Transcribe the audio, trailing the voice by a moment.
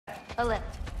A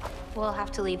lift. We'll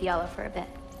have to leave Yala for a bit.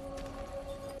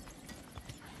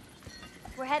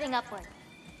 We're heading upward.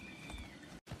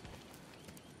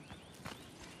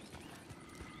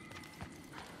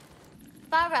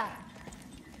 Farah!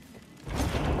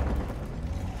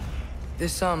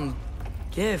 This,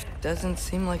 gift doesn't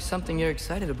seem like something you're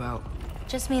excited about.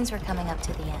 Just means we're coming up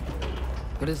to the end.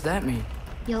 What does that mean?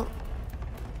 You'll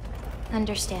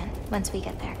understand once we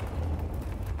get there.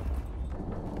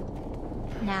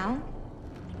 Now,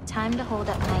 time to hold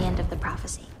up my end of the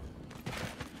prophecy.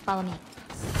 Follow me.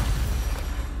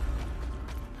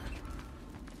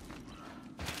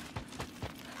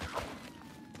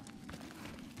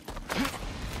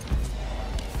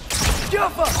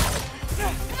 Jaffa!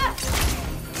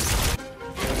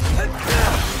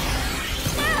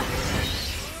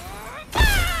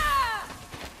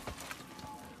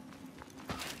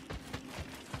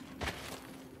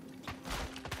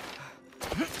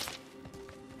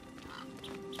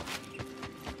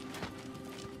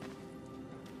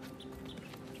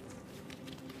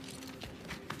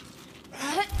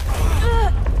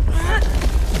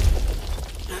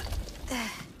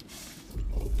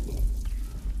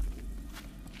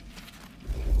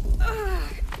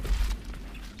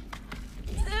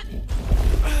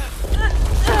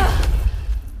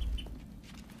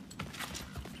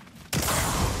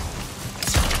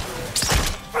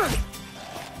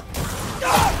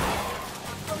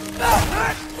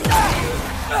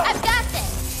 I've got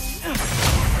this!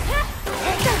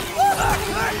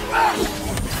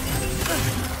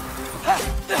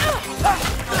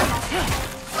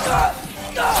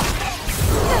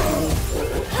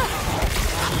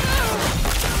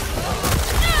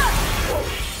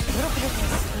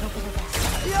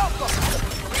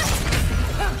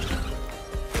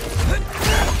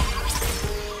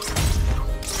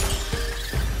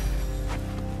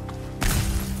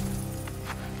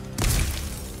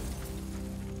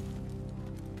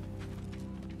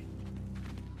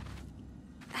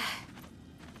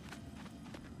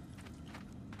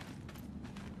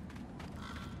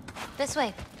 This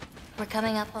way. We're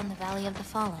coming up on the Valley of the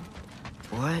Fallen.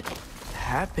 What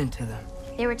happened to them?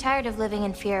 They were tired of living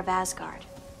in fear of Asgard,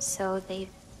 so they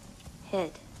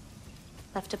hid.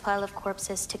 Left a pile of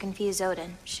corpses to confuse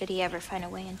Odin, should he ever find a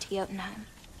way into Jotunheim.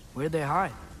 Where'd they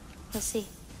hide? We'll see.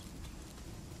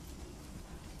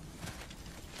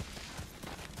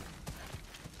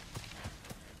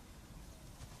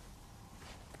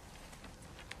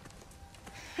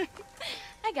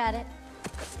 I got it.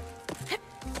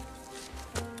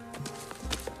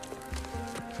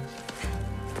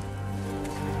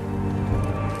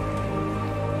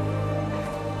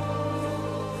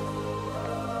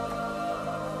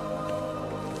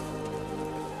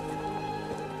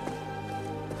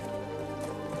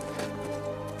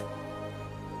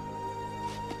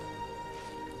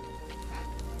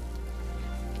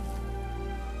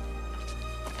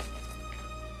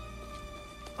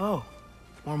 Oh,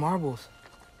 more marbles.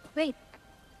 Wait,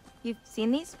 you've seen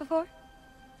these before?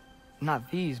 Not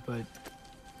these, but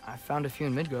I found a few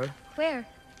in Midgard. Where?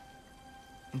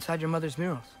 Inside your mother's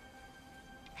murals.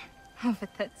 Oh, but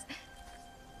that's...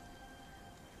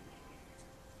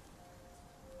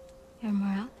 There are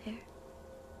more out there.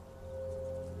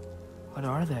 What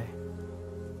are they?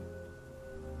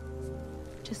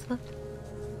 Just look.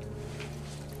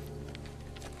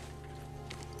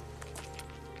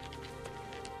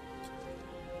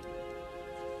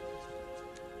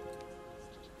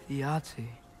 The Yahtzee.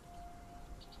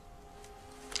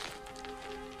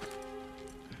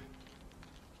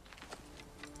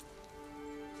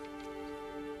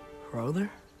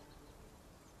 Brother?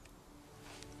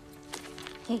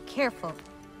 Hey, careful.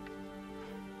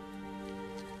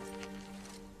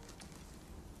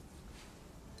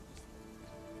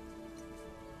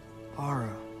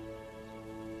 Ara.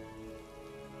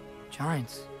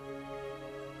 Giants.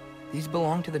 These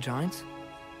belong to the giants?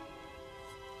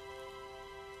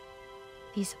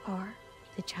 These are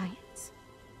the giants.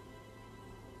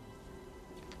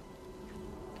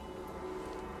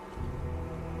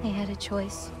 They had a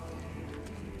choice.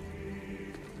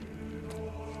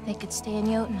 They could stay in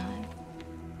Jotunheim,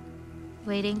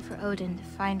 waiting for Odin to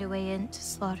find a way in to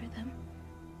slaughter them.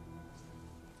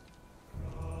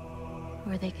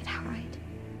 Or they could hide.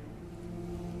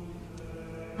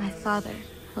 My father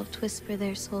helped whisper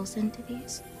their souls into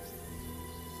these.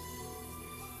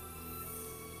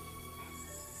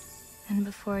 And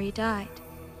before he died,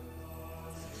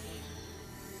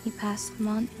 he passed them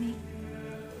on to me.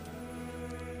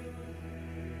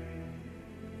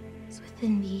 It's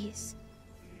within these.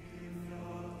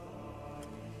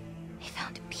 They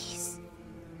found a peace.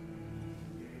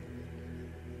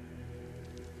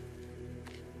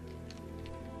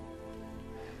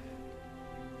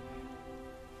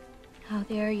 Now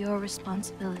they're your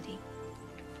responsibility.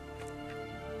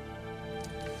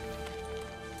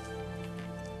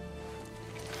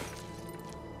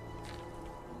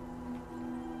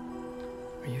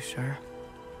 Are you sure?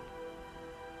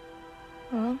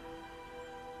 Well,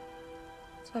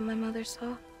 that's what my mother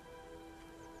saw.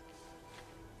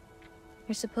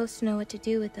 You're supposed to know what to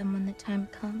do with them when the time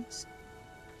comes.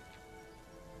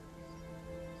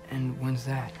 And when's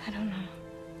that? I don't know.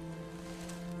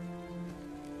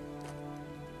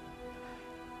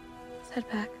 Let's head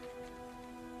back.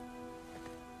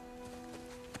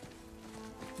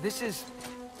 This is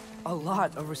a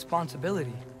lot of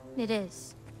responsibility. It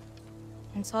is.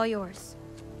 And it's all yours.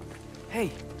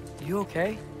 Hey, you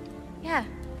okay? Yeah.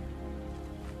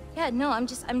 Yeah, no, I'm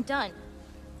done.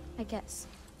 I guess.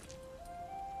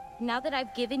 Now that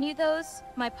I've given you those,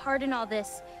 my part in all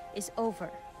this is over.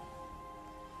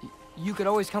 You could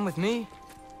always come with me.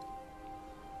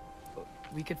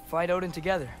 We could fight Odin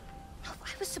together. If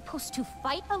I was supposed to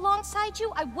fight alongside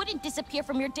you, I wouldn't disappear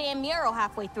from your damn mural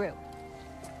halfway through.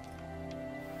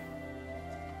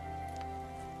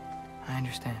 I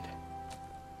understand.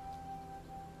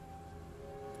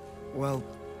 Well,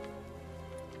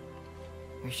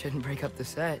 we shouldn't break up the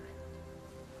set.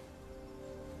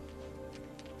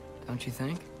 Don't you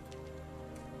think?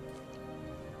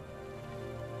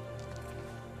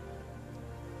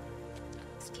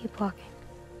 Let's keep walking.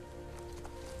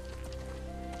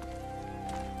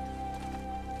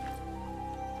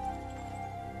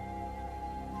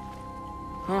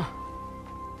 Huh.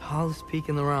 Tallest peak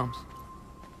in the realms.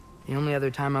 The only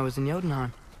other time I was in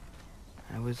Jotunheim.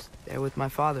 I was there with my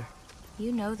father.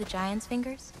 You know the Giant's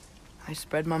Fingers? I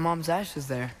spread my mom's ashes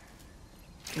there.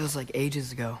 Feels like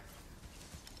ages ago.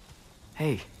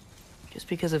 Hey, just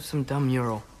because of some dumb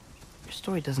mural, your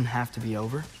story doesn't have to be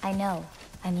over. I know.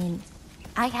 I mean,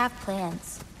 I have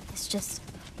plans. It's just...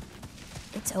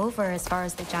 it's over as far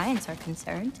as the Giants are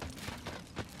concerned.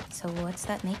 So what's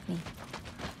that make me?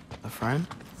 A friend?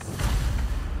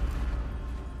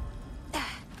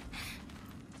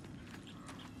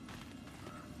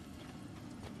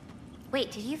 Wait,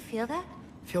 did you feel that?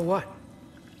 Feel what?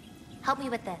 Help me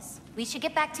with this. We should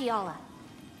get back to Yala.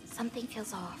 Something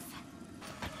feels off.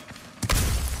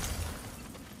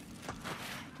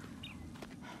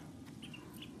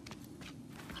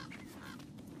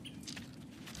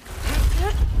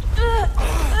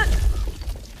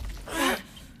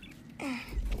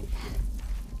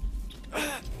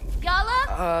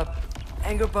 Yala?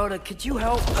 Angerboda, could you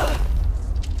help?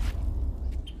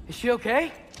 Is she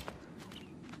okay?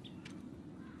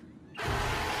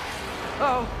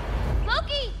 Uh-oh.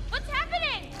 Loki! What's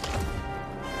happening?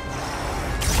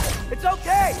 It's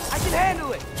okay! I can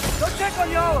handle it! Go check on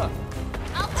Yala!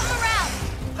 I'll come around!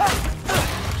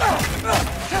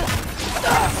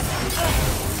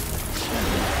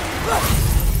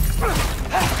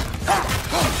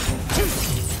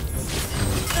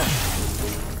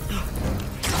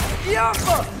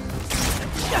 Yapa!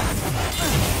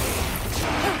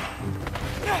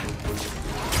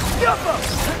 Yapa!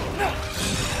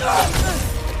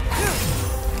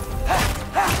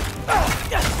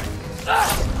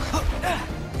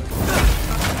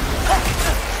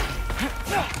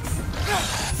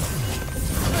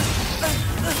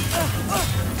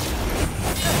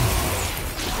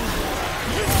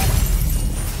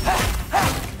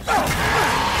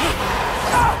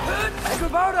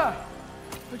 Kubota!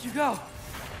 Where'd you go?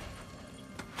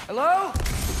 Hello?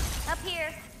 Up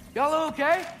here. Y'all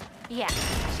okay? Yeah,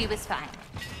 she was fine.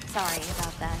 Sorry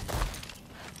about that.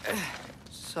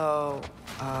 So,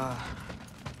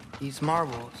 these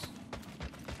marbles,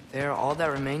 they're all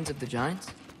that remains of the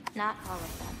giants? Not all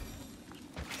of them.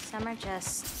 Some are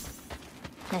just...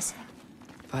 missing.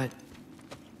 But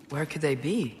where could they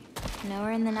be?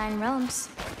 Nowhere in the 9 realms,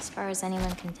 as far as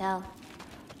anyone can tell.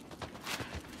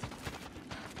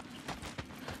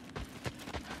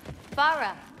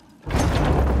 Farah!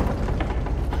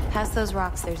 Past those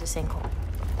rocks, there's a sinkhole.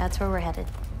 That's where we're headed.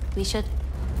 We should...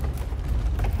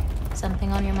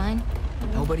 Something on your mind?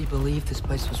 Nobody believed this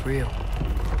place was real.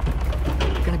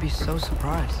 We're gonna be so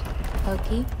surprised.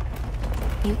 Loki,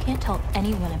 you can't tell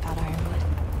anyone about Ironwood.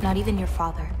 Not even your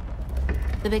father.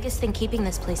 The biggest thing keeping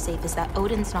this place safe is that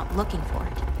Odin's not looking for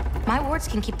it. My wards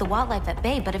can keep the wildlife at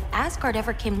bay, but if Asgard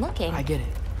ever came looking... I get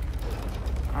it.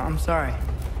 I'm sorry.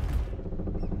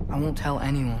 I won't tell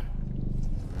anyone.